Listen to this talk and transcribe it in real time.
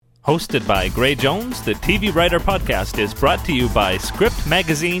Hosted by Gray Jones, the TV Writer Podcast is brought to you by Script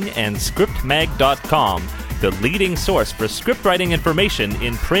Magazine and ScriptMag.com, the leading source for script writing information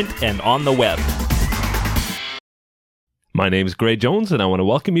in print and on the web. My name is Gray Jones, and I want to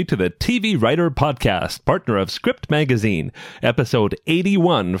welcome you to the TV Writer Podcast, partner of Script Magazine, episode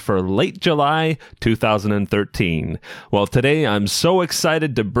 81 for late July 2013. Well, today I'm so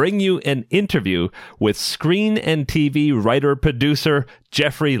excited to bring you an interview with screen and TV writer-producer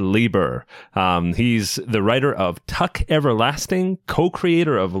Jeffrey Lieber. He's the writer of Tuck Everlasting,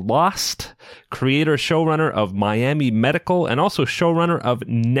 co-creator of Lost, creator-showrunner of Miami Medical, and also showrunner of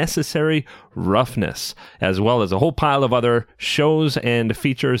Necessary Roughness, as well as a whole pile of other shows and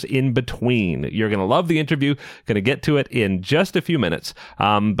features in between. You're going to love the interview. Going to get to it in just a few minutes.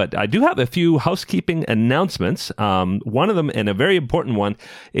 But I do have a few housekeeping announcements. One of them, and a very important one,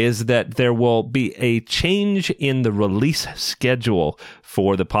 is that there will be a change in the release schedule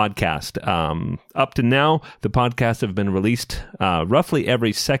for the podcast. Up to now, the podcasts have been released roughly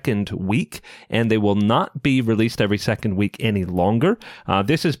every second week, and they will not be released every second week any longer.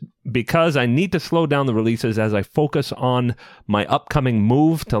 This is because I need to slow down the releases as I focus on my upcoming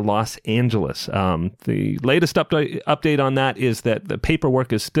move to Los Angeles. The latest update on that is that the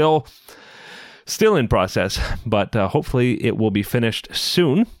paperwork is still in process, but hopefully it will be finished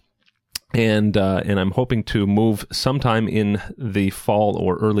soon. And I'm hoping to move sometime in the fall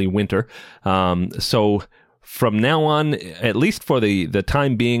or early winter. So from now on, at least for the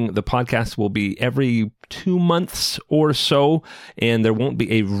time being, the podcast will be every 2 months or so, and there won't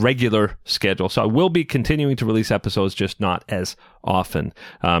be a regular schedule. So I will be continuing to release episodes, just not as often.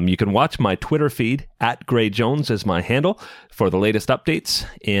 You can watch my Twitter feed, @GrayJones is my handle, for the latest updates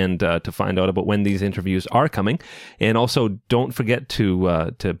and to find out about when these interviews are coming. And also, don't forget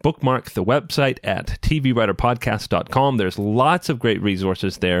to bookmark the website at tvwriterpodcast.com. There's lots of great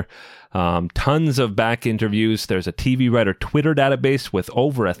resources there. Tons of back interviews. There's a TV Writer Twitter database with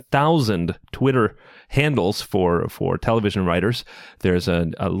over 1,000 Twitter handles for television writers. There's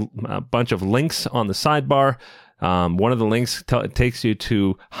a bunch of links on the sidebar. One of the links takes you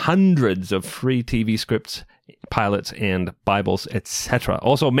to hundreds of free TV scripts, pilots, and Bibles, etc.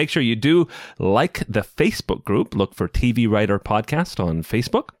 Also, make sure you do like the Facebook group. Look for TV Writer Podcast on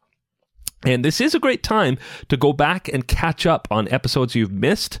Facebook. And this is a great time to go back and catch up on episodes you've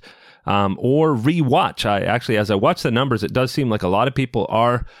missed, or rewatch. As I watch the numbers, it does seem like a lot of people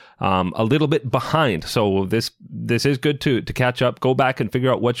are a little bit behind. So this is good to catch up. Go back and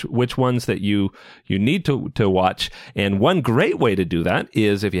figure out which ones that you need to watch. And one great way to do that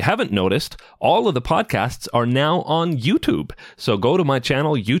is, if you haven't noticed, all of the podcasts are now on YouTube. So go to my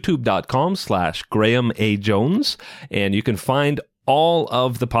channel, youtube.com/Graham A. Jones, and you can find all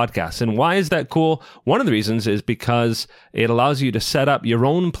of the podcasts. And why is that cool? One of the reasons is because it allows you to set up your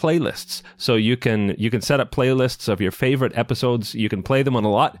own playlists. So you can set up playlists of your favorite episodes. You can play them on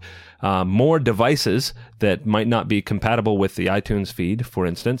a lot more devices that might not be compatible with the iTunes feed, for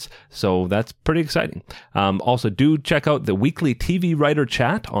instance. So that's pretty exciting. Also, do check out the weekly TV Writer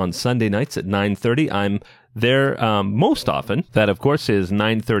Chat on Sunday nights at 9:30. I'm there most often. That, of course, is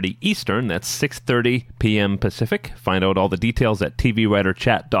 9:30 Eastern. That's 6:30 p.m. Pacific. Find out all the details at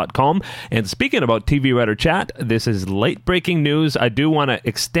tvwriterchat.com. And speaking about TV Writer Chat, this is late-breaking news. I do want to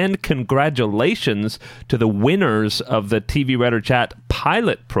extend congratulations to the winners of the TV Writer Chat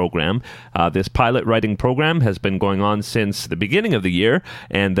pilot program. This pilot writing program has been going on since the beginning of the year,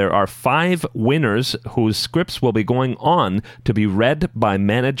 and there are 5 winners whose scripts will be going on to be read by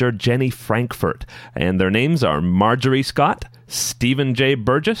manager Jenny Frankfurt. And their names are Marjorie Scott, Stephen J.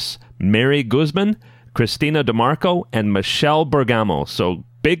 Burgess, Mary Guzman, Christina DeMarco, and Michelle Bergamo. So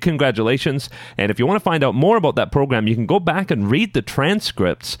big congratulations. And if you want to find out more about that program, you can go back and read the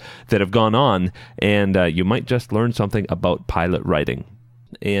transcripts that have gone on, and you might just learn something about pilot writing.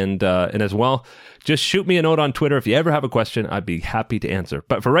 And as well, just shoot me a note on Twitter if you ever have a question. I'd be happy to answer.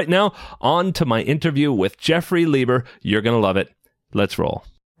 But for right now, on to my interview with Jeffrey Lieber. You're going to love it. Let's roll.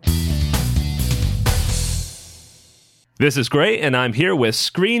 This is Gray, and I'm here with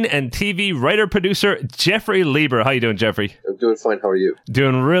screen and TV writer-producer Jeffrey Lieber. How you doing, Jeffrey? I'm doing fine. How are you?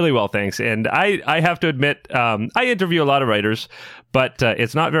 Doing really well, thanks. And I have to admit, I interview a lot of writers, but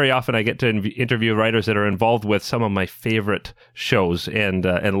it's not very often I get to interview writers that are involved with some of my favorite shows. And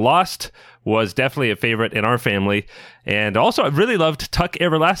Lost was definitely a favorite in our family. And also, I really loved Tuck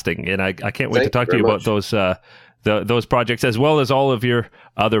Everlasting, and I can't wait to talk to you about those projects, as well as all of your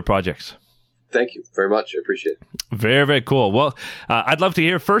other projects. Thank you very much. I appreciate it. Very, very cool. Well, I'd love to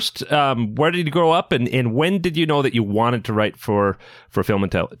hear first, where did you grow up, and when did you know that you wanted to write for film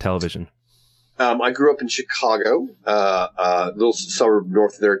and television? I grew up in Chicago, a little suburb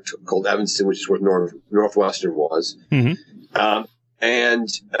north there called Evanston, which is where Northwestern was. Mm-hmm.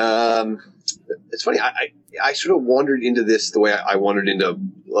 It's funny. I sort of wandered into this the way I wandered into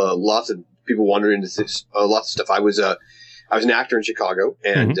lots of people wandered into this, lots of stuff. I was an actor in Chicago,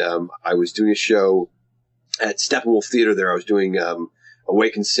 and I was doing a show at Steppenwolf Theater there. I was doing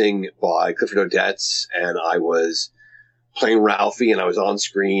Awake and Sing by Clifford Odets, and I was playing Ralphie, and I was on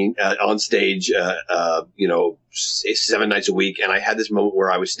stage, 7 nights a week. And I had this moment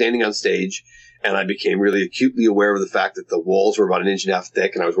where I was standing on stage, and I became really acutely aware of the fact that the walls were about 1.5 inches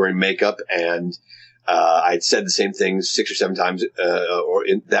thick, and I was wearing makeup, and I had said the same things 6 or 7 times or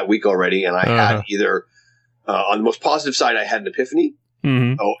in that week already, and I had either on the most positive side, I had an epiphany.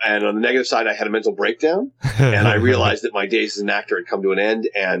 Mm-hmm. Oh, and on the negative side, I had a mental breakdown, and I realized that my days as an actor had come to an end,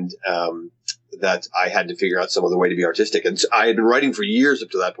 and that I had to figure out some other way to be artistic. And so I had been writing for years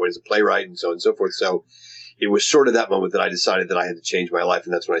up to that point as a playwright and so on and so forth. So it was sort of that moment that I decided that I had to change my life,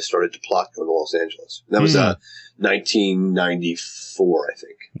 and that's when I started to plot going to Los Angeles. And that was 1994, I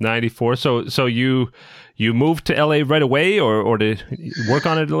think. 94. So you moved to LA right away, or to work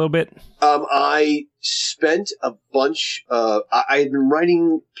on it a little bit? I spent a bunch. I had been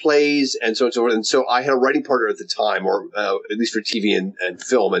writing plays and so on and so forth, and so I had a writing partner at the time, or at least for TV and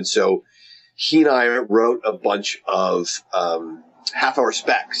film, and so he and I wrote a bunch of half-hour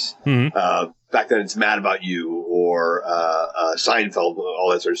specs. Mm-hmm. Back then, it's Mad About You or Seinfeld, all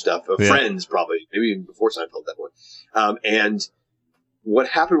that sort of stuff. Friends, probably, maybe even before Seinfeld at that point. And what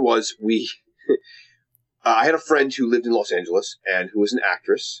happened was I had a friend who lived in Los Angeles and who was an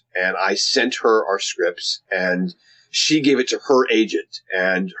actress, and I sent her our scripts, and she gave it to her agent.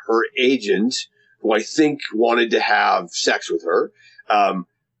 And her agent, who I think wanted to have sex with her,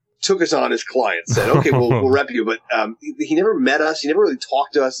 took us on as clients, said, okay, we'll rep you. But he never met us. He never really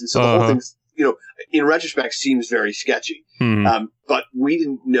talked to us. And so the whole thing, in retrospect, seems very sketchy. But we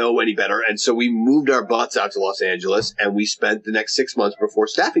didn't know any better. And so we moved our butts out to Los Angeles, and we spent the next 6 months before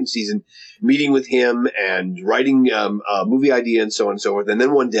staffing season meeting with him and writing a movie idea and so on and so forth. And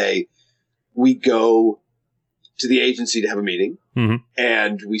then one day we go to the agency to have a meeting,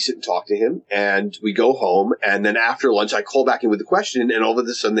 and we sit and talk to him, and we go home. And then after lunch, I call back in with the question, and all of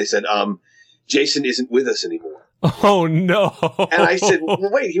a sudden they said, Jason isn't with us anymore. Oh, no. And I said, well,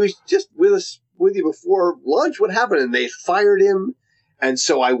 wait, he was just with you before lunch. What happened? And they fired him. And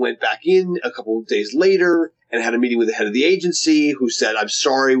so I went back in a couple of days later and had a meeting with the head of the agency, who said, I'm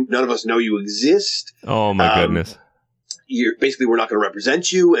sorry, none of us know you exist. Oh, my goodness. We're not going to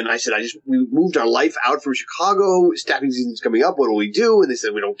represent you. And I said, we moved our life out from Chicago. Staffing season's coming up. What do we do? And they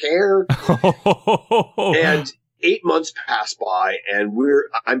said, we don't care. And 8 months passed by, and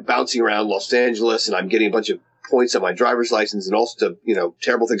I'm bouncing around Los Angeles, and I'm getting a bunch of points on my driver's license, and also,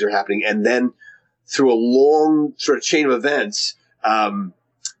 terrible things are happening. And then through a long sort of chain of events,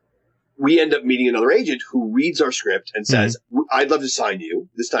 we end up meeting another agent who reads our script and says, I'd love to sign you,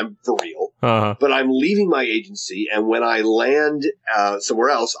 this time for real, but I'm leaving my agency, and when I land somewhere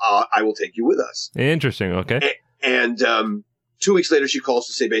else, I will take you with us. Interesting. Okay. And 2 weeks later, she calls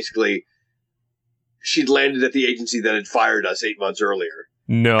to say basically she'd landed at the agency that had fired us 8 months earlier.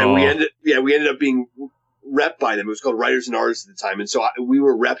 No. And we ended up being repped by them. It was called Writers and Artists at the time. And so we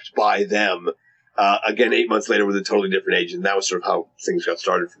were repped by them, again, 8 months later with a totally different agent. That was sort of how things got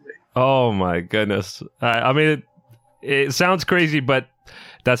started for me. Oh, my goodness. I mean, it sounds crazy, but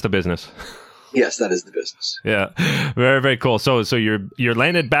that's the business. Yes, that is the business. Yeah. Very, very cool. So you're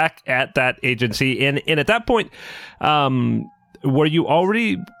landed back at that agency. And at that point, did you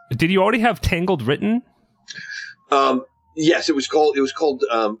already have Tangled written? Yes, it was called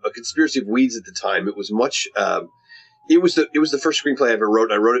A Conspiracy of Weeds at the time. It was much, it was the first screenplay I ever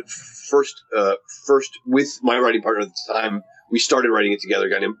wrote. I wrote it first with my writing partner at the time. We started writing it together, a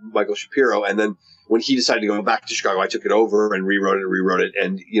guy named Michael Shapiro. And then when he decided to go back to Chicago, I took it over and rewrote it.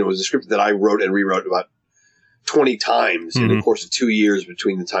 And, it was a script that I wrote and rewrote about 20 times in the course of 2 years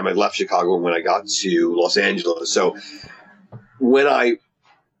between the time I left Chicago and when I got to Los Angeles. So when I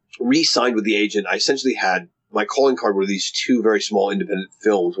re-signed with the agent, I essentially had my calling card were these two very small independent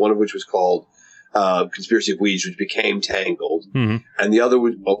films, one of which was called Conspiracy of Weeds, which became Tangled, and the other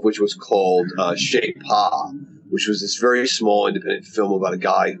of which was called Chez Pa, which was this very small independent film about a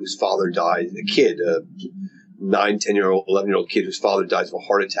guy whose father died, a kid, a 9, 10-year-old, 11-year-old kid whose father dies of a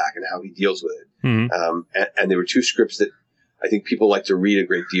heart attack and how he deals with it. And there were two scripts that I think people like to read a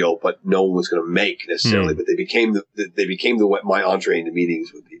great deal, but no one was going to make necessarily. But they became my entree into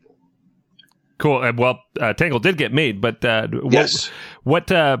meetings with people. Cool. Well, Tangled did get made, but yes. What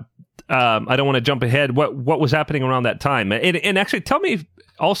I don't want to jump ahead. What was happening around that time? And actually, tell me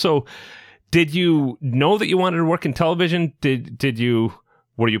also, did you know that you wanted to work in television?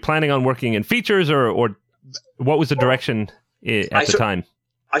 Were you planning on working in features, or what was the direction at the time?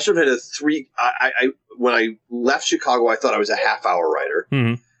 I sort of had when I left Chicago, I thought I was a half-hour writer.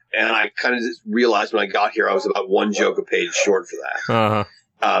 Mm-hmm. And I kind of just realized when I got here, I was about one joke a page short for that.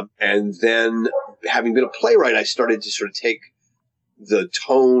 Uh-huh. And then, having been a playwright, I started to sort of take the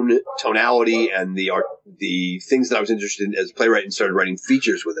tonality, and the things that I was interested in as a playwright, and started writing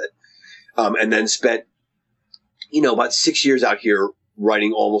features with it. And then spent, about 6 years out here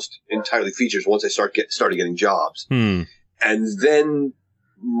writing almost entirely features once I started getting jobs. Hmm. And then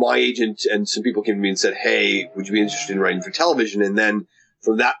my agent and some people came to me and said, "Hey, would you be interested in writing for television?" And then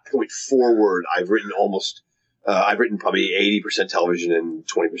from that point forward, I've written probably 80% television and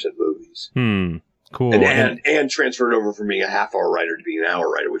 20% movies. Cool. And transferred over from being a half-hour writer to being an hour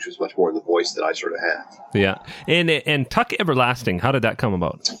writer, which was much more in the voice that I sort of had. Yeah. And Tuck Everlasting, how did that come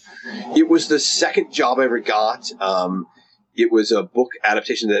about? It was the second job I ever got. It was a book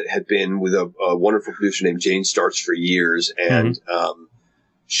adaptation that had been with a wonderful producer named Jane Starts for years, and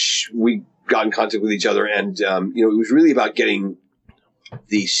we got in contact with each other, and it was really about getting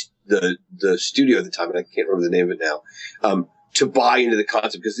the studio at the time, and I can't remember the name of it now, to buy into the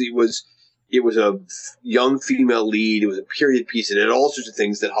concept, because it was a young female lead, it was a period piece, and it had all sorts of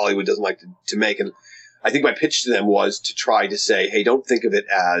things that Hollywood doesn't like to make. And I think my pitch to them was to try to say, hey, don't think of it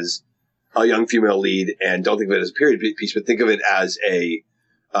as a young female lead, and don't think of it as a period piece, but think of it as a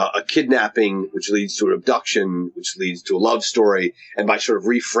kidnapping, which leads to an abduction, which leads to a love story. And by sort of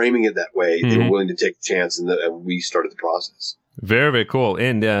reframing it that way, they were willing to take a chance, and we started the process. Very, very cool.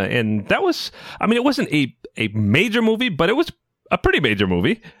 And that was, it wasn't a major movie, but it was a pretty major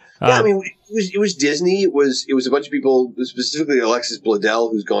movie. Yeah, it was Disney. It was a bunch of people, specifically Alexis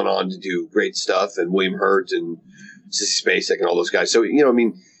Bledel, who's gone on to do great stuff, and William Hurt and Sissy Spacek and all those guys. So,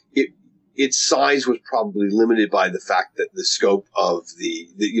 its size was probably limited by the fact that the scope of the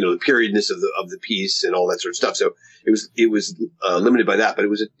periodness of the piece and all that sort of stuff. So it was limited by that, but it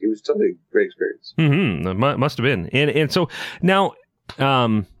was totally a great experience. Mm-hmm. Must have been. And so now,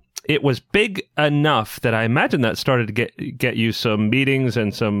 it was big enough that I imagine that started to get you some meetings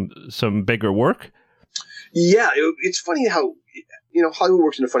and some bigger work. Yeah, it's funny how Hollywood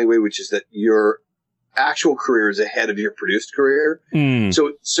works in a funny way, which is that your actual career is ahead of your produced career.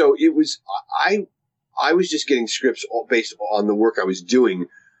 So it was I was just getting scripts all based on the work I was doing.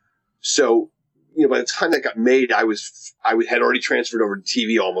 So by the time that got made, I had already transferred over to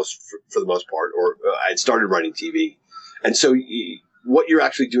TV almost for the most part, or I had started writing TV, and so. What you're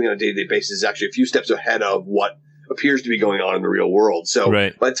actually doing on a day-to-day basis is actually a few steps ahead of what appears to be going on in the real world. So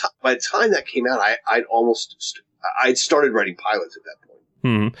by the time that came out, I'd started writing pilots at that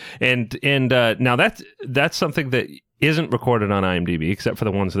point. And now that's something that isn't recorded on IMDb, except for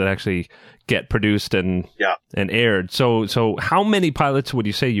the ones that actually get produced and aired. So how many pilots would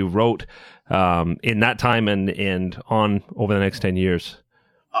you say you wrote in that time and on over the next 10 years?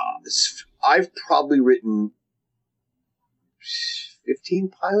 I've probably written 15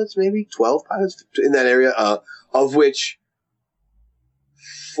 pilots, maybe 12 pilots in that area, of which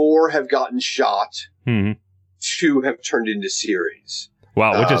 4 have gotten shot, 2 have turned into series.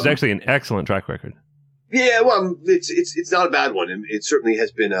 Wow, which is actually an excellent track record. Yeah, well, it's not a bad one, and it certainly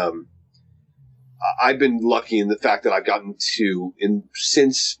has been. I've been lucky in the fact that I've gotten to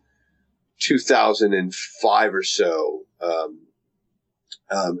since 2005 or so.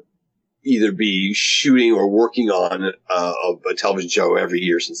 Either be shooting or working on a television show every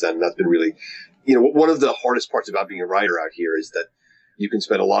year since then. And that's been really, one of the hardest parts about being a writer out here is that you can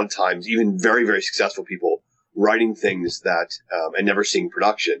spend a lot of times, even very, very successful people, writing things that and never seeing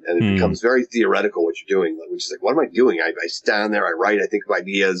production. And it becomes very theoretical what you're doing, which is like, what am I doing? I stand there, I write, I think of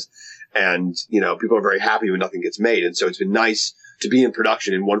ideas, and, people are very happy when nothing gets made. And so it's been nice to be in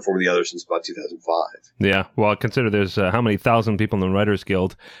production in one form or the other since about 2005. Yeah. Well, consider there's how many thousand people in the Writers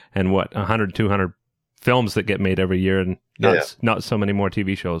Guild and 100, 200 films that get made every year, and not so many more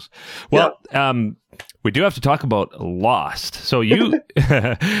TV shows. Well, we do have to talk about Lost. So you,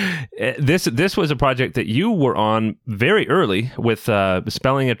 this was a project that you were on very early with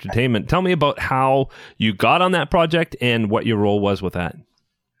Spelling Entertainment. Tell me about how you got on that project and what your role was with that.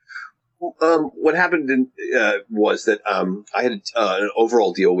 What happened was that I had an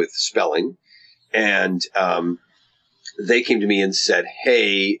overall deal with Spelling, and they came to me and said,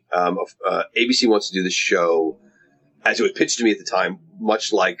 hey, ABC wants to do this show, as it was pitched to me at the time,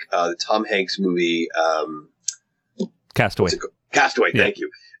 much like the Tom Hanks movie Castaway. Castaway, thank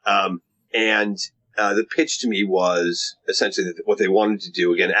you. And the pitch to me was essentially that what they wanted to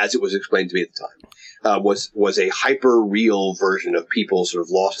do, again, as it was explained to me at the time, was a hyper real version of people sort of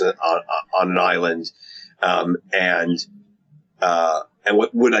lost on an island, and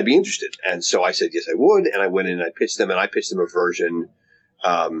what would I be interested? And so I said yes, I would, and I went in and I pitched them a version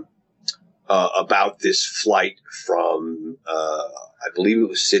about this flight from I believe it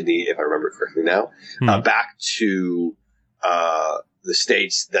was Sydney, if I remember correctly now, back to the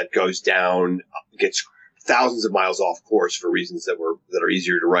States, that goes down, gets thousands of miles off course for reasons that are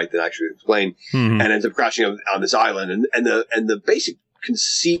easier to write than actually explain, and ends up crashing on this island. And the basic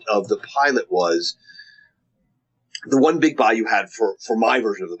conceit of the pilot was, the one big buy you had for my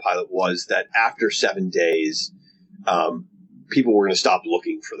version of the pilot was that after 7 days, people were going to stop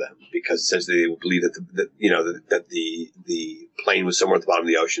looking for them, because essentially they would believe that the plane was somewhere at the bottom of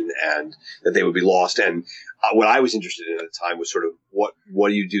the ocean and that they would be lost. And what I was interested in at the time was sort of what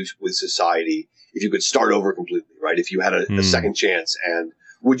do you do with society if you could start over completely, right? If you had a second chance, and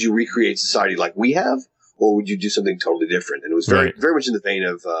would you recreate society like we have, or would you do something totally different? And it was very much in the vein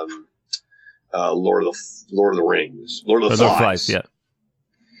of Lord of the Rings, Lord of the Flies. Yeah.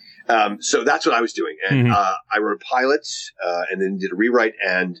 So that's what I was doing. And I wrote a pilot and then did a rewrite.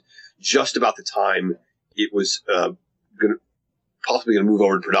 And just about the time it was possibly going to move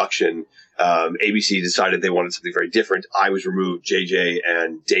over to production, ABC decided they wanted something very different. I was removed. JJ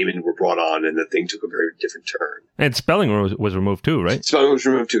and Damon were brought on, and the thing took a very different turn. And spelling was removed too, right? Spelling was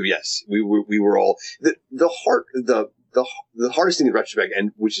removed too. Yes, we were all the hardest thing in retrospect,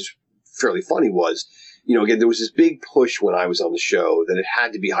 and which is fairly funny, was, again, there was this big push when I was on the show that it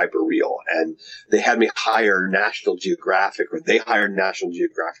had to be hyper real, and they had me hire National Geographic, or they hired National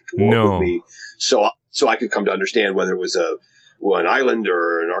Geographic to work with me, so I could come to understand whether it was an island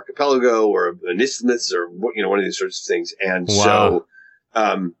or an archipelago or an isthmus or one of these sorts of things. And so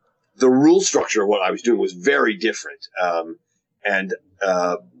the rule structure of what I was doing was very different. I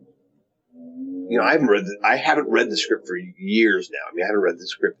haven't read the script for years now. I mean, I haven't read the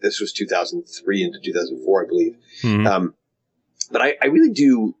script. This was 2003 into 2004, I believe. But I really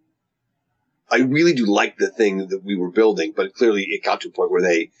do like the thing that we were building, but clearly it got to a point where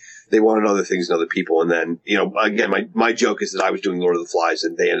they wanted other things and other people. And then, again, my joke is that I was doing Lord of the Flies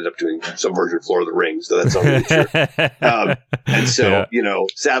and they ended up doing some version of Lord of the Rings. So that's not really true. And so,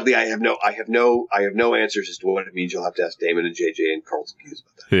 sadly, I have no answers as to what it means. You'll have to ask Damon and JJ and Carlton Hughes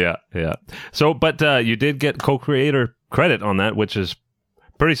about that. Yeah. So, but you did get co-creator credit on that, which is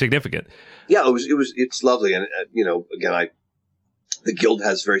pretty significant. Yeah, it's lovely. And, again, the Guild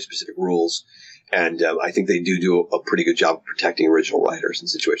has very specific rules. And I think they do a pretty good job of protecting original writers in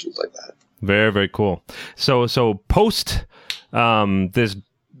situations like that. Very, very cool. So post this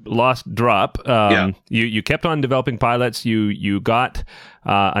Lost Drop, you kept on developing pilots. You got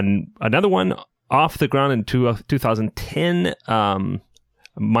another one off the ground in 2010,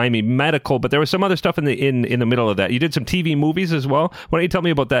 Miami Medical. But there was some other stuff in the middle of that. You did some TV movies as well. Why don't you tell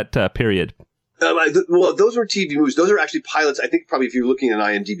me about that period? Well, those were TV movies. Those are actually pilots. I think probably if you're looking at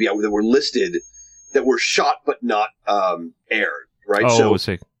IMDb, that were listed, that were shot but not aired, right? Oh,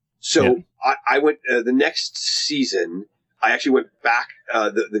 sick. So I went the next season. I actually went back.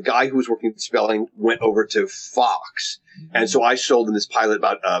 The guy who was working at spelling went over to Fox, and so I sold him this pilot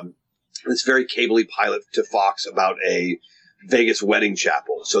about this very cable-y pilot to Fox about a Vegas wedding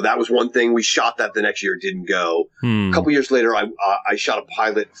chapel. So that was one thing. We shot that the next year. It didn't go. A couple years later, I shot a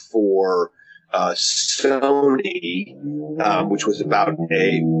pilot for Sony, which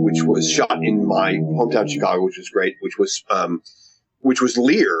was shot in my hometown, Chicago, which was great, which was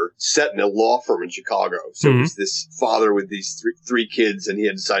Lear, set in a law firm in Chicago. So it was this father with these three kids, and he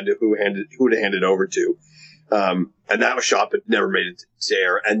had decided who to hand it over to. And that was shot, but never made it to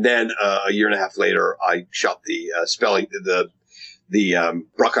air. And then, a year and a half later, I shot the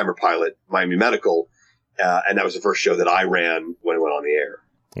Bruckheimer pilot, Miami Medical. And that was the first show that I ran when it went on the air.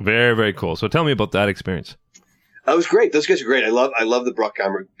 Very, very cool. So tell me about that experience. It was great. Those guys are great. I love the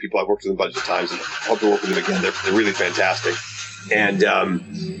Bruckheimer people. I've worked with them a bunch of times, and I hope to work with them again. They're really fantastic. And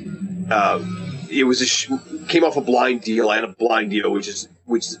it was came off a blind deal. I had a blind deal, which is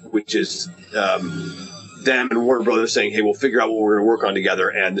them and Warner Brothers saying, "Hey, we'll figure out what we're going to work on together."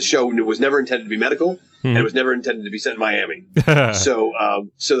 And the show was never intended to be medical, and it was never intended to be set in Miami. So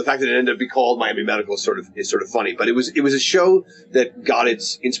the fact that it ended up being called Miami Medical is sort of funny. But it was a show that got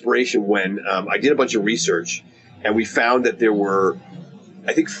its inspiration when I did a bunch of research, and we found that there were,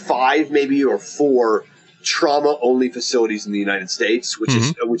 I think, 5 maybe or 4 trauma-only facilities in the United States, which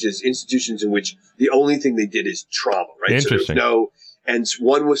is institutions in which the only thing they did is trauma. Right. Interesting. So and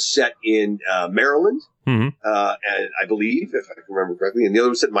one was set in Maryland, and I believe, if I can remember correctly, and the other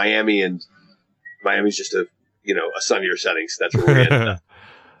was set in Miami, and Miami's just a sunnier setting, so that's where we ended up.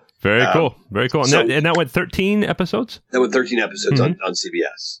 Very cool. Very cool. And that went 13 episodes? That went 13 episodes on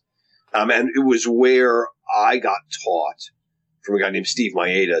CBS. And it was where I got taught from a guy named Steve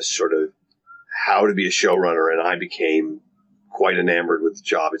Maeda sort of how to be a showrunner, and I became quite enamored with the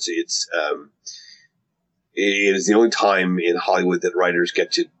job. It is the only time in Hollywood that writers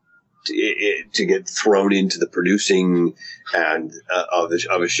get to get thrown into the producing and of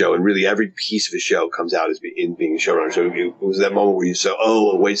a show, and really every piece of a show comes out as being a showrunner. So it was that moment where you say,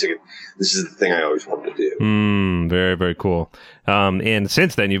 "Oh, wait a second, this is the thing I always wanted to do." Very, very cool. And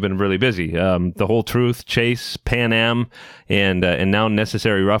since then, you've been really busy. The Whole Truth, Chase, Pan Am, and now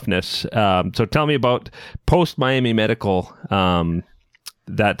Necessary Roughness. So tell me about post Miami Medical.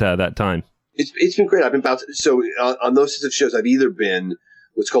 That time. It's been great. I've been so on those sorts of shows, I've either been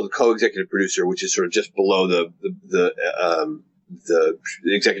what's called a co-executive producer, which is sort of just below the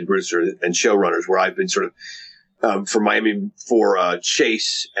executive producer and showrunners, where I've been sort of for Miami, for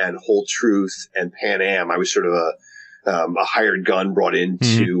Chase and Whole Truth and Pan Am. I was sort of a hired gun brought in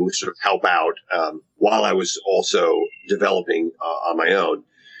to sort of help out while I was also developing on my own.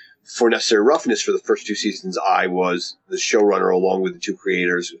 For Necessary Roughness, for the first 2 seasons, I was the showrunner along with the 2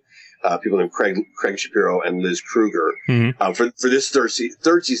 creators, people named Craig Shapiro and Liz Kruger. For this third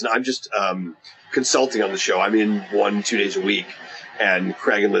season, I'm just consulting on the show. I'm in 1-2 days a week, and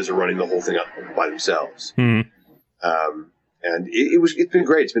Craig and Liz are running the whole thing up by themselves. And it's been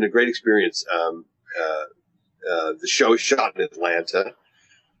great. It's been a great experience. The show is shot in Atlanta.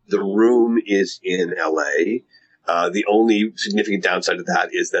 The room is in LA. The only significant downside of that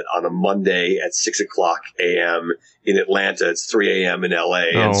is that on a Monday at 6:00 a.m. in Atlanta, it's 3 a.m. in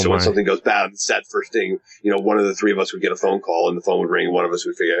LA. And so when something goes bad on the set, first thing, one of the 3 of us would get a phone call and the phone would ring, and one of us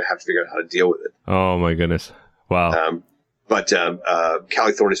would have to figure out how to deal with it. Oh my goodness. Wow. But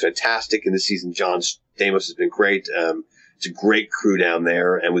Callie Thorne is fantastic in this season. John Stamos has been great. It's a great crew down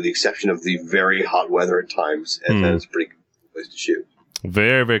there, and with the exception of the very hot weather at times, and it's a pretty good place to shoot.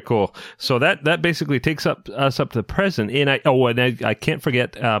 Very, very cool. So that basically takes us up to the present. And I can't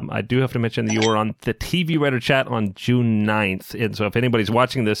forget, I do have to mention that you were on the TV Writer Chat on June 9th. And so if anybody's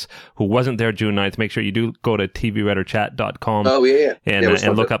watching this who wasn't there June 9th, make sure you do go to tvwriterchat.com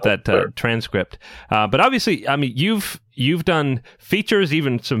and look up that transcript. But obviously, I mean, you've done features,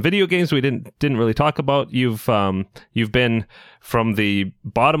 even some video games we didn't really talk about. You've been from the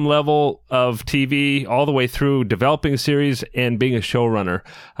bottom level of TV all the way through developing a series and being a showrunner.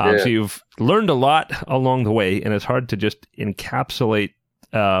 So you've learned a lot along the way, and it's hard to just encapsulate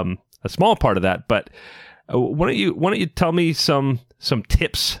a small part of that. But why don't you tell me some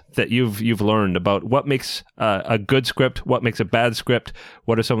tips that you've learned about what makes a good script, what makes a bad script,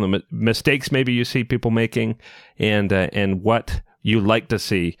 what are some of the mistakes maybe you see people making, and what you like to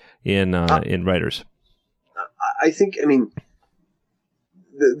see in writers. I think, I mean,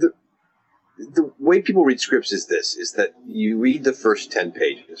 the way people read scripts is that you read the first 10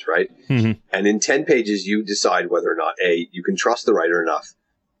 pages, right? And in 10 pages, you decide whether or not, A, you can trust the writer enough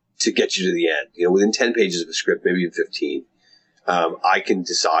to get you to the end. Within 10 pages of a script, maybe even 15, I can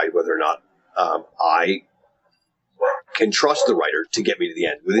decide whether or not I can trust the writer to get me to the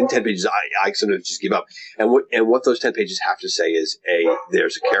end. Within 10 pages, I sometimes just give up. And what those 10 pages have to say is, A,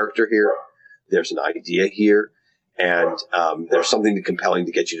 there's a character here, there's an idea here, and there's something compelling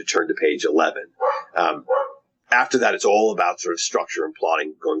to get you to turn to page 11. After that, it's all about sort of structure and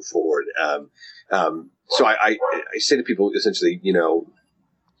plotting going forward. So I say to people, essentially,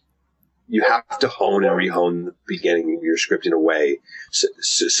 you have to hone and rehone the beginning of your script in a way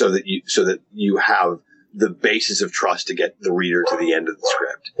so that you have the basis of trust to get the reader to the end of the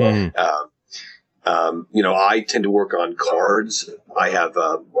script. I tend to work on cards. I have,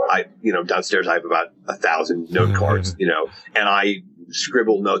 downstairs I have about 1,000 note cards, and I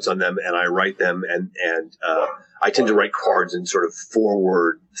scribble notes on them and I write them, and I tend to write cards in sort of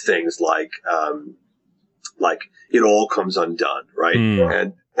forward things like it all comes undone, right?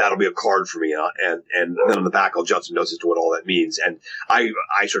 And that'll be a card for me, and then on the back I'll jot some notes as to what all that means. And I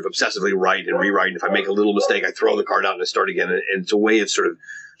sort of obsessively write and rewrite, and if I make a little mistake, I throw the card out and I start again. And it's a way of sort of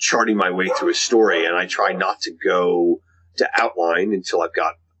charting my way through a story, and I try not to go to outline until I've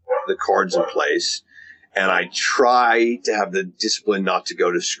got the cards in place. And I try to have the discipline not to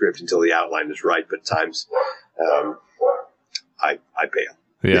go to script until the outline is right, but at times I bail.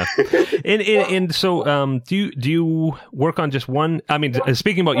 Yeah. And so, do you work on just one? I mean,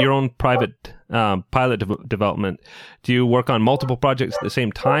 speaking about your own private pilot development, do you work on multiple projects at the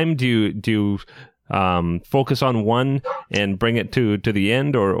same time? Do you focus on one and bring it to the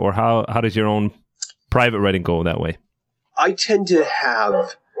end, or how does your own private writing go that way? I tend to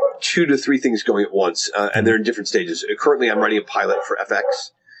have 2 to 3 things going at once, and they're in different stages. Currently, I'm writing a pilot for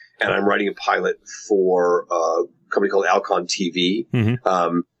FX, and I'm writing a pilot for a company called Alcon TV.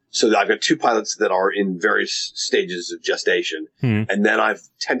 Mm-hmm. So I've got 2 pilots that are in various stages of gestation. Mm-hmm. And then I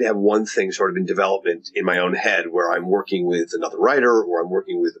tend to have one thing sort of in development in my own head where I'm working with another writer, or I'm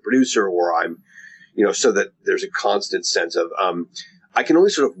working with a producer, or I'm, so that there's a constant sense of, I can only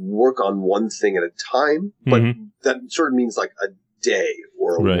sort of work on one thing at a time, but that sort of means like a day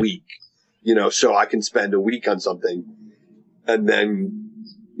or a week, so I can spend a week on something and then,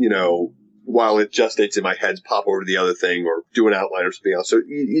 while it gestates in my head, pop over to the other thing or do an outline or something else. So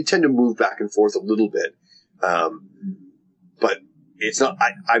you tend to move back and forth a little bit. But it's not,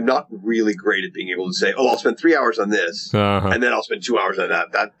 I'm not really great at being able to say, I'll spend 3 hours on this and then I'll spend 2 hours on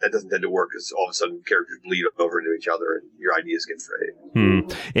that. That doesn't tend to work because all of a sudden characters bleed over into each other and your ideas get frayed.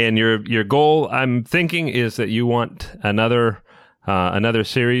 And your goal, I'm thinking, is that you want another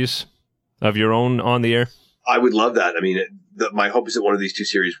series of your own on the air? I would love that. I mean, my hope is that one of these 2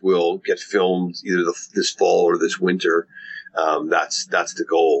 series will get filmed either this fall or this winter. That's the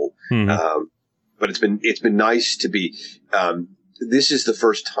goal. But it's been nice to be. This is the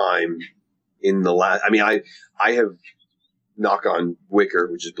first time in the last. I mean, I have, knock on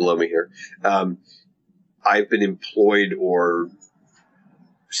Wicker, which is below me here. I've been employed or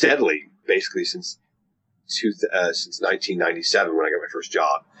steadily, basically since 1997 when I got my first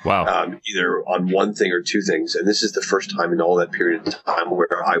job. Wow. Either on one thing or 2 things, and this is the first time in all that period of time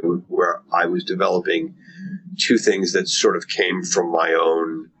where I was developing 2 things that sort of came from my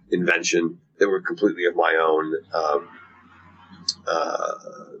own invention, that were completely of my own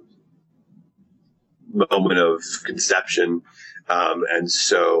moment of conception, and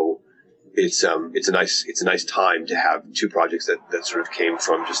so it's a nice time to have 2 projects that sort of came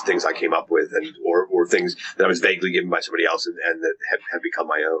from just things I came up with, and or things that I was vaguely given by somebody else and that have become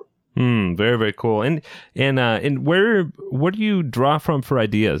my own. Very, very cool. And where do you draw from for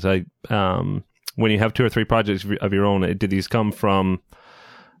ideas? When you have 2 or 3 projects of your own, do these come from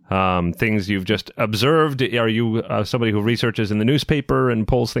things you've just observed? Are you somebody who researches in the newspaper and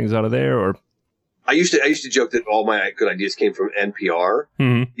pulls things out of there, or? I used to joke that all my good ideas came from NPR.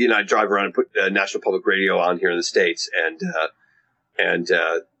 I'd drive around and put National Public Radio on here in the States, and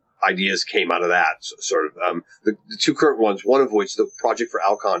ideas came out of that sort of. The 2 current ones, one of which, the project for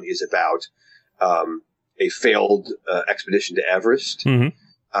Alcon, is about a failed expedition to Everest,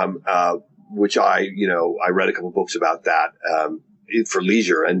 which I read a couple books about that for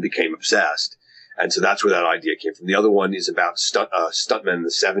leisure and became obsessed. And so that's where that idea came from. The other one is about stuntmen in the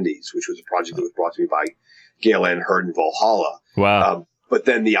 70s, which was a project that was brought to me by Gail Ann Hurd in Valhalla. Wow. But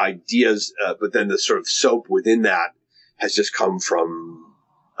then the ideas, but then the sort of soap within that has just come from,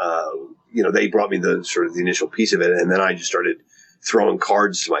 they brought me the sort of the initial piece of it. And then I just started throwing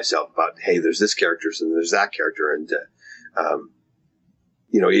cards to myself about, hey, there's this character and there's that character. And,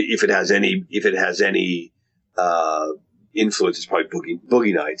 if it has any, influence, is probably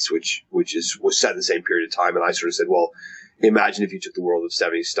Boogie Nights, which was set in the same period of time. And I sort of said, well, imagine if you took the world of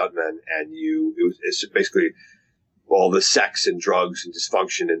 70s stuntmen and it's basically all the sex and drugs and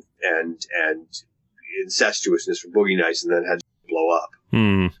dysfunction and incestuousness from Boogie Nights, and then had to blow up.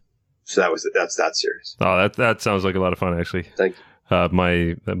 So that's that series. Oh, that sounds like a lot of fun, actually. Thank you.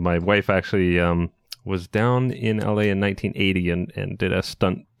 My wife actually was down in LA in 1980 and did a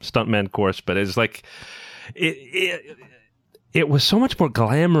stuntman course, but it's like it was so much more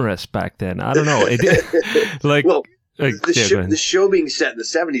glamorous back then. I don't know. The show being set in the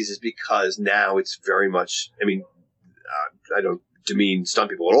 70s is because now it's very much, I mean, I don't demean stunt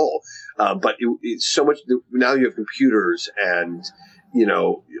people at all, but it's so much, now you have computers and,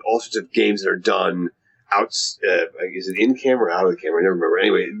 all sorts of games that are done out, is it in camera or out of the camera? I never remember.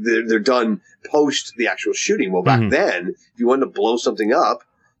 Anyway, they're done post the actual shooting. Well, back then, if you wanted to blow something up,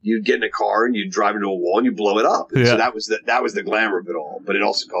 you'd get in a car and you'd drive into a wall and you'd blow it up. Yeah. So that was the glamour of it all, but it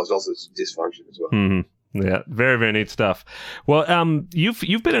also caused dysfunction as well. Yeah, very, very neat stuff. Well,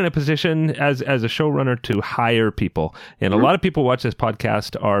 you've been in a position as a showrunner to hire people, and a lot of people watch this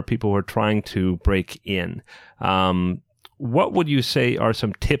podcast are people who are trying to break in. What would you say are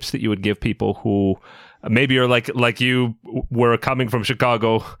some tips that you would give people who maybe are like you were coming from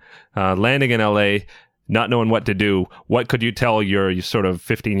Chicago, landing in LA, not knowing what to do? What could you tell your sort of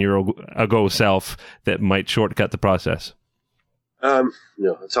 15-year-ago self that might shortcut the process? No,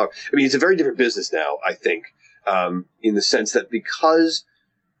 it's hard. I mean, it's a very different business now, I think, in the sense that because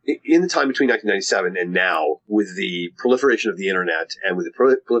in the time between 1997 and now, with the proliferation of the internet and with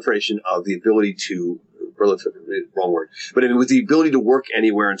the proliferation of the ability to, wrong word, but I mean, with the ability to work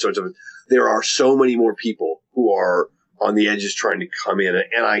anywhere and so on, there are so many more people who are on the edges trying to come in.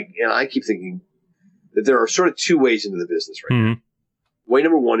 And I keep thinking that there are sort of two ways into the business right now. way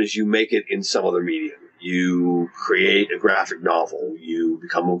number one is you make it in some other medium. You create a graphic novel. You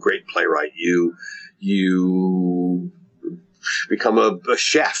become a great playwright. You become a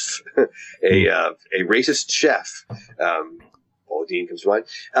chef, a racist chef. Paul Dean comes to mind,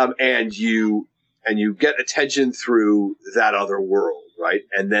 and you get attention through that other world, right?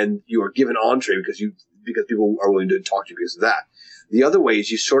 And then you are given entree because people are willing to talk to you because of that. The other way is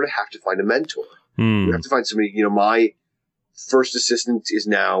you sort of have to find a mentor. You have to find somebody. My first assistant is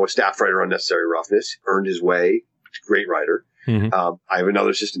now a staff writer on Necessary Roughness, earned his way, great writer. I have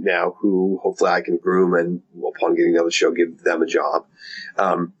another assistant now who hopefully I can groom and upon getting another show, give them a job.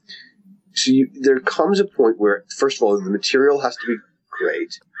 There comes a point where, first of all, the material has to be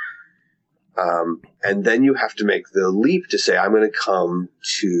great. And then you have to make the leap to say, I'm going to come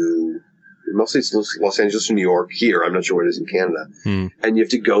to, mostly it's Los Angeles or New York here. I'm not sure what it is in Canada. And you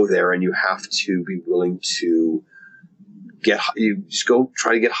have to go there and you have to be willing to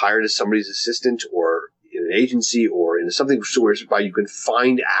try to get hired as somebody's assistant or in an agency or in something whereby you can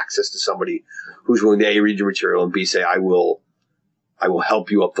find access to somebody who's willing to A, read your material, and B, say, I will help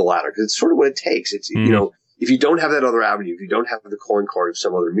you up the ladder. Because it's sort of what it takes. It's, if you don't have that other avenue, if you don't have the calling card of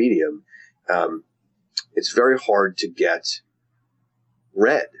some other medium, it's very hard to get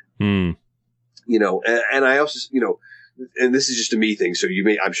read. And I also, and this is just a me thing. So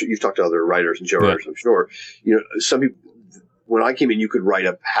I'm sure you've talked to other writers and showrunners, I'm sure, some people, when I came in, you could write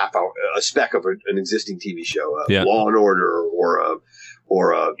a spec of an existing TV show, Law and Order or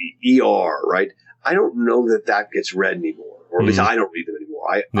ER, right? I don't know that gets read anymore, or at least I don't read them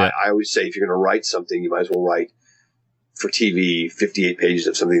anymore. I always say if you're going to write something, you might as well write for TV 58 pages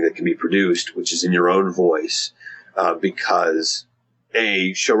of something that can be produced, which is in your own voice, because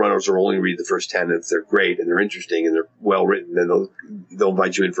showrunners will only read the first 10, and if they're great and they're interesting and they're well written, then they'll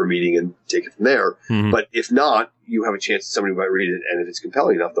invite you in for a meeting and take it from there. But if not, you have a chance that somebody might read it, and if it's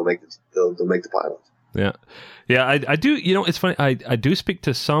compelling enough, they'll make the pilot. Yeah. I do. It's funny. I do speak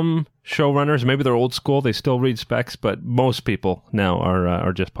to some showrunners. Maybe they're old school. They still read specs, but most people now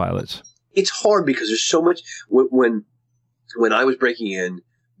are just pilots. It's hard because there's so much. When I was breaking in,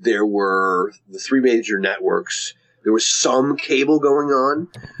 there were the three major networks. There was some cable going on,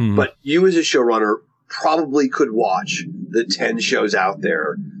 but you as a showrunner probably could watch the 10 shows out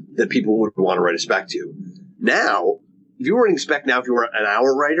there that people would want to write a spec to. Now, if you were writing a spec now, if you were an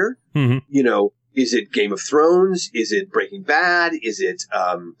hour writer, is it Game of Thrones? Is it Breaking Bad? Is it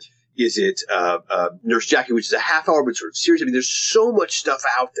Nurse Jackie, which is a half hour but sort of series? I mean, there's so much stuff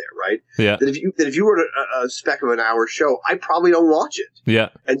out there, right? Yeah. That if you wrote a spec of an hour show, I probably don't watch it. Yeah.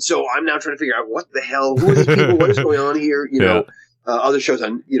 And so I'm now trying to figure out what the hell, who are these people? What is going on here? Other shows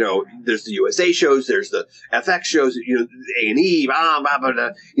on, there's the USA shows, there's the FX shows, A&E,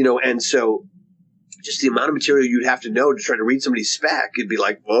 and so just the amount of material you'd have to know to try to read somebody's spec, it'd be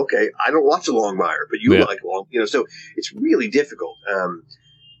like, well, okay, I don't watch a Longmire, but you like long, so it's really difficult.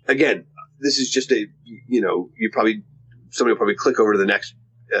 Again, this is just somebody will probably click over to the next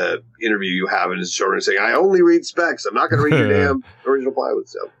interview you have and is sort of saying, I only read specs. I'm not going to read your damn original pilot.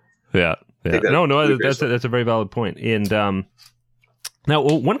 So yeah. That's a very valid point. And now,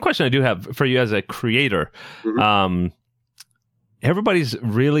 one question I do have for you as a creator, everybody's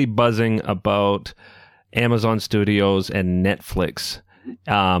really buzzing about Amazon Studios and Netflix.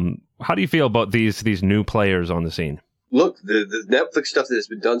 How do you feel about these new players on the scene? Look, the Netflix stuff that has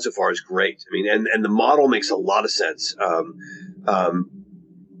been done so far is great. I mean, and the model makes a lot of sense,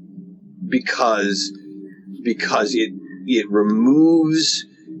 because it removes,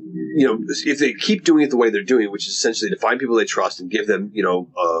 if they keep doing it the way they're doing it, which is essentially to find people they trust and give them,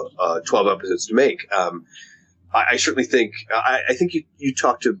 12 episodes to make. I certainly think, I think you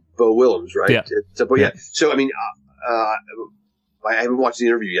talked to Bo Willems, right? Yeah. So, I mean, I haven't watched the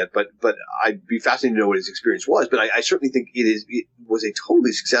interview yet, but I'd be fascinated to know what his experience was. But I certainly think it was a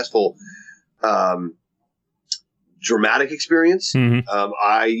totally successful, dramatic experience.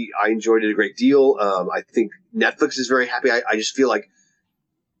 I enjoyed it a great deal. I think Netflix is very happy. I just feel like,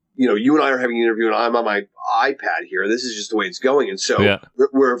 you and I are having an interview and I'm on my iPad here. This is just the way it's going. And so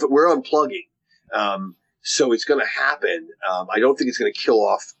we're unplugging. So it's going to happen. I don't think it's going to kill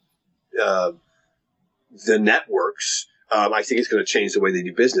off, the networks. I think it's going to change the way they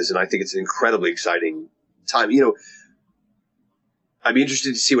do business, and I think it's an incredibly exciting time. I'd be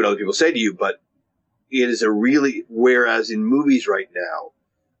interested to see what other people say to you, but it is whereas in movies right now,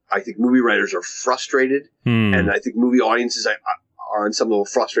 I think movie writers are frustrated, and I think movie audiences are on some level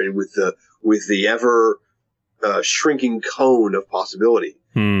frustrated with the ever shrinking cone of possibility.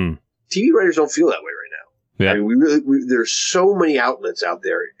 TV writers don't feel that way right now. Yeah. I mean, there's so many outlets out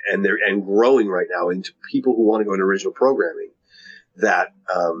there, and growing right now into people who want to go into original programming, that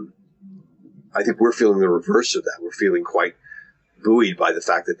I think we're feeling the reverse of that. We're feeling quite buoyed by the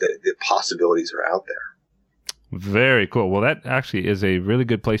fact that the possibilities are out there. Very cool. Well, that actually is a really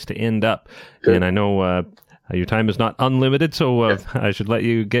good place to end up. Good. And I know your time is not unlimited, so I should let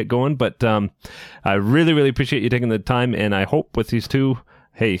you get going. But I really, really appreciate you taking the time, and I hope with these two,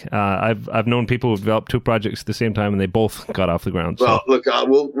 I've known people who've developed two projects at the same time, and they both got off the ground. So. Well, look,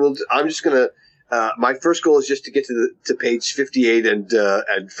 I'm just going to. My first goal is just to get to page 58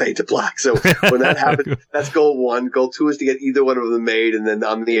 and fade to black. So when that happens, that's goal one. Goal two is to get either one of them made and then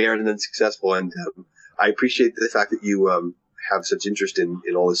on the air and then successful. And I appreciate the fact that you have such interest in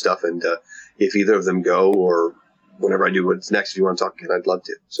all this stuff. And if either of them go or whenever I do what's next, if you want to talk again, I'd love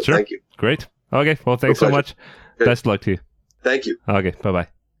to. So sure. Thank you. Great. Okay. Well, thanks so much. Good. Best of luck to you. Thank you. Okay. Bye-bye.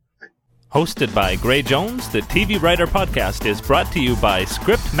 Hosted by Gray Jones, the TV Writer Podcast is brought to you by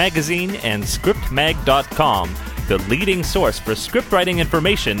Script Magazine and ScriptMag.com, the leading source for script writing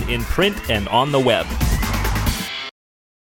information in print and on the web.